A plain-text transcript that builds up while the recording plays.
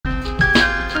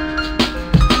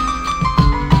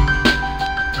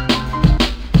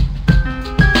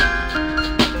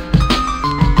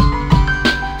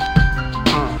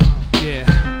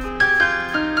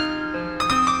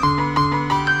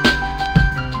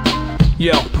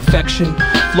Yo, perfection,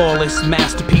 flawless,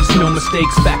 masterpiece, no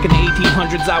mistakes. Back in the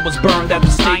 1800s, I was burned at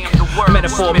the stake.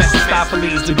 Metaphor,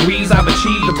 Mephistopheles, degrees I've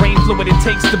achieved. The brain fluid it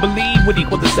takes to believe would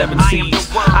equal the 7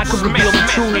 C's. I could reveal the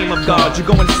true name of God. You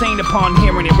go insane upon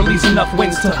hearing it. Release enough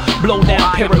winds to blow down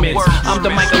pyramids. I'm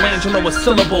the Michelangelo of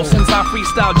syllables. Since I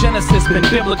freestyle Genesis, been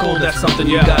biblical. That's something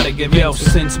you gotta give in.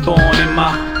 Since born in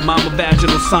my mama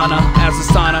vaginal sauna, as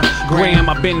a sonogram,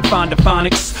 I've been fond of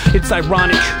phonics. It's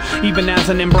ironic, even as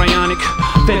an embryonic,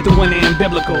 fed through an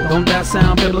biblical. Don't that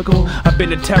sound biblical? I've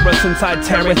been a terror since I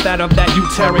terrorist out of that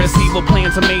uterus. Evil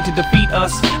plans are made to defeat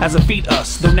us as a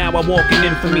fetus. Though now I walk in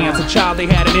infamy. As a child they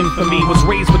had an infamy. Was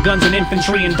raised with guns and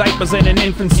infantry and diapers in an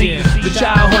infancy. The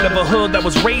childhood of a hood that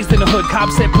was raised in a hood.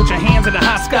 Cops said put your hands in the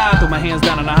high sky. Threw my hands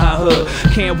down in the high hood.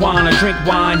 Can't whine or drink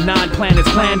wine. 9 planets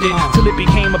planned it till it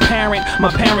became apparent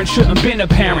my parents shouldn't have been a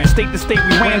parent. State to state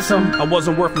we ransom. I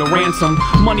wasn't worth no ransom.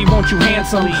 Money won't you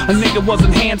handsome? A nigga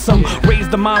wasn't handsome.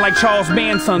 Raised a mind like Charles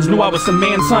Manson's. Knew I was some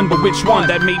man's son, but which one?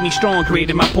 That made me strong,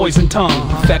 created my poison tongue.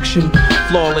 Perfection,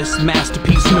 flawless,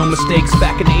 masterpiece, no mistakes.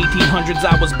 Back in the 1800s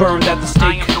I was burned at the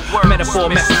stake. Metaphor,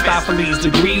 Mephistopheles,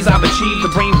 degrees I've achieved.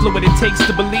 The brain fluid it takes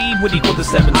to believe would equal the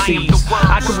 7 C's.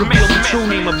 I could reveal the true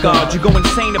name of God. You go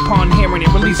insane upon hearing it.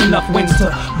 Release enough winds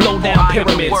to blow down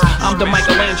pyramids. I'm the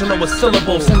Michelangelo of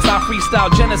syllables. Since I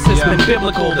freestyle Genesis, been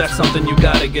biblical. That's something you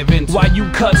gotta give into. Why you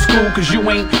cut school? Cause you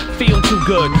ain't feel too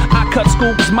good. I cut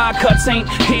school cause my cuts ain't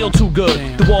heal too good.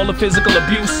 Through all the physical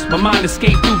abuse, my mind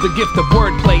escaped through the gift of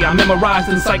wordplay. I memorized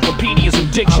encyclopedias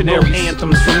and dictionaries.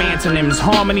 Anthems from antonyms,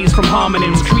 harmonies from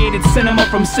homonyms. Created cinema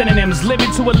from synonyms.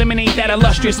 Living to eliminate that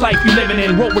illustrious life you living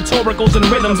in. Wrote rhetoricals and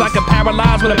rhythms. I could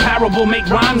paralyze with a parable, make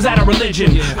rhymes out of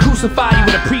religion. Crucify you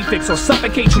with a prefix or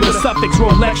suffocate you with a suffix.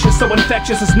 Roll lectures so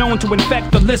infectious it's known to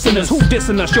infect the listeners. Who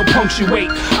dissing us? You'll punctuate.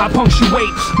 I punctuate.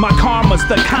 My karma's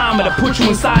the comma to put you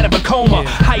inside of a coma.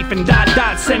 Hyphen, dot,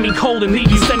 dot, semicolon, leave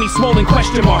you semi-swollen,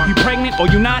 question mark. You pregnant or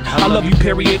you not? I love you,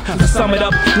 period. To sum it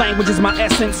up, language is my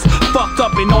essence. Fucked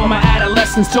up in all my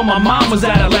adolescence till my mom was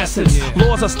adolescence.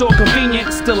 Laws are still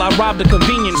convenient, still I robbed a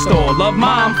convenience store. Love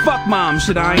mom, fuck mom,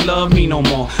 shit I ain't love me no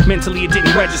more. Mentally it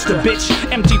didn't register, bitch.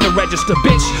 Empty the register,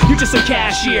 bitch. You just a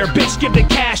cashier, bitch. Give the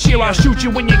cashier, I'll shoot you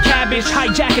in your cabbage.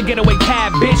 Hijack a getaway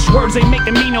cab, bitch. Words ain't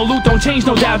making me no loot, don't change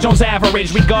no Dow Jones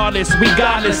average. Regardless,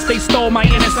 they stole my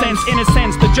innocence.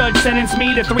 Innocence, the judge sentenced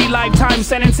me to 3 lifetime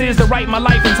sentences to write my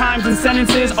life in times and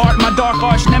sentences. Art my dark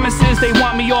arch nemesis. They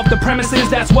want me off the premises,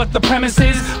 that's what the premise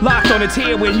is. Locked on a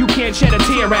tier where you can't shed a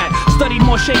tear at. Studied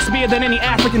more Shakespeare than any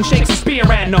African Shakespeare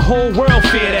at. And the whole world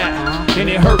fear that, and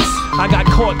it hurts. I got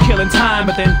caught killing time,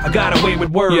 but then I got away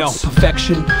with words. Yo,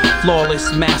 perfection,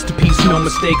 flawless, masterpiece, no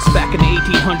mistakes. Back in the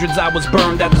 1800s I was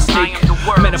burned at the stake.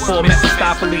 Metaphor,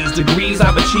 Mephistopheles, degrees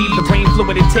I've achieved. The brain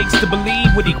fluid it takes to believe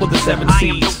would equal the 7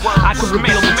 C's. I could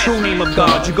reveal the true name of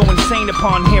God. You go insane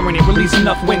upon hearing it. Release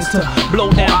enough winds to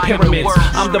blow down pyramids.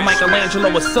 I'm the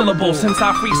Michelangelo of syllables. Since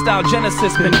I freestyle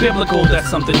Genesis, been biblical. That's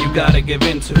something you gotta give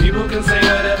into. People can say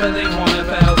whatever they want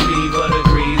about me, but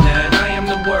agree that I am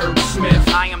the wordsmith.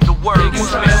 I am the wordsmith. They can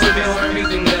try to reveal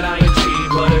everything that I achieve,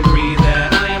 but agree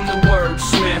that I am the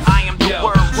wordsmith. I am the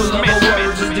wordsmith. The love of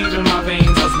words is deep in my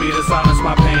veins, helps me to silence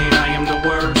my pain. I am the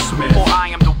wordsmith. Or I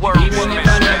am the wordsmith. Even if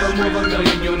I never move a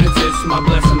million units, it's my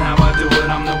blessing how I do it.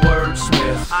 I'm the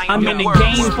wordsmith. I'm in a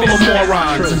game full of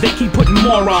morons, and they keep putting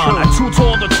more on. I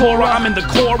tutor the Torah, I'm in the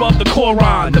core of the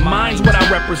Quran. The mind's what I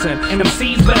represent, and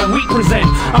MCs better represent.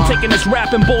 I'm taking this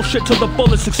rap and bullshit to the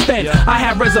fullest extent. I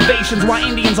have reservations, why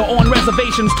Indians are on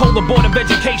reservations. Told the Board of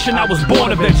Education I was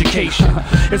born of education.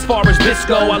 As far as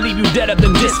disco, I leave you deader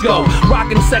than disco.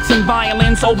 Rocking sex and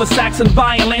violence over sax and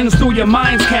violins through your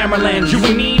mind's camera lens. You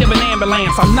in need of an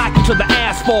ambulance, I'll knock you to the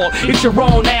asphalt. It's your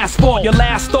own asphalt, your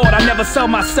last thought. I never sell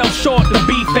myself short to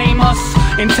be famous.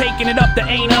 And taking it up to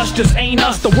ain't us, just ain't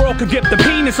us. The world could get the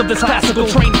penis of this classical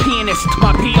trained pianist.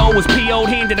 My P.O. was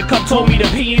P.O.'d, handed a cup, told me to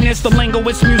pianist. The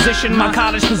linguist, musician, my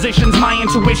college positions, my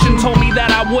intuition told me that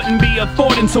I wouldn't be a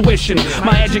thought intuition.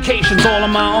 My education's all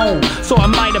on my own, so I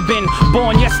might have been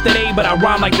born yesterday, but I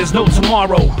rhyme like there's no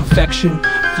tomorrow. Perfection,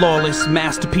 flawless,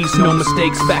 masterpiece, no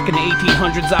mistakes. Back in the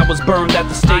 1800s I was burned at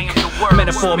the stake.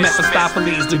 Metaphor,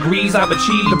 Mephistopheles, degrees I've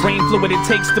achieved. The brain fluid it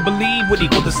takes to believe would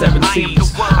equal the 7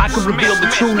 C's. I could reveal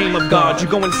the true name of God. You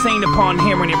go insane upon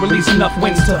hearing it. Release enough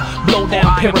winds to blow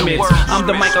down pyramids. I'm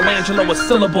the Michelangelo of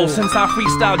syllables. Since I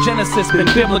freestyle Genesis, been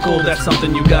biblical. That's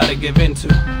something you gotta give into.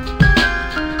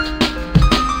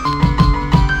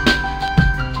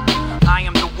 I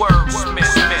am the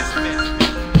wordsmith.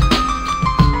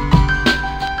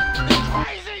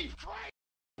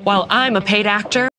 While I'm a paid actor,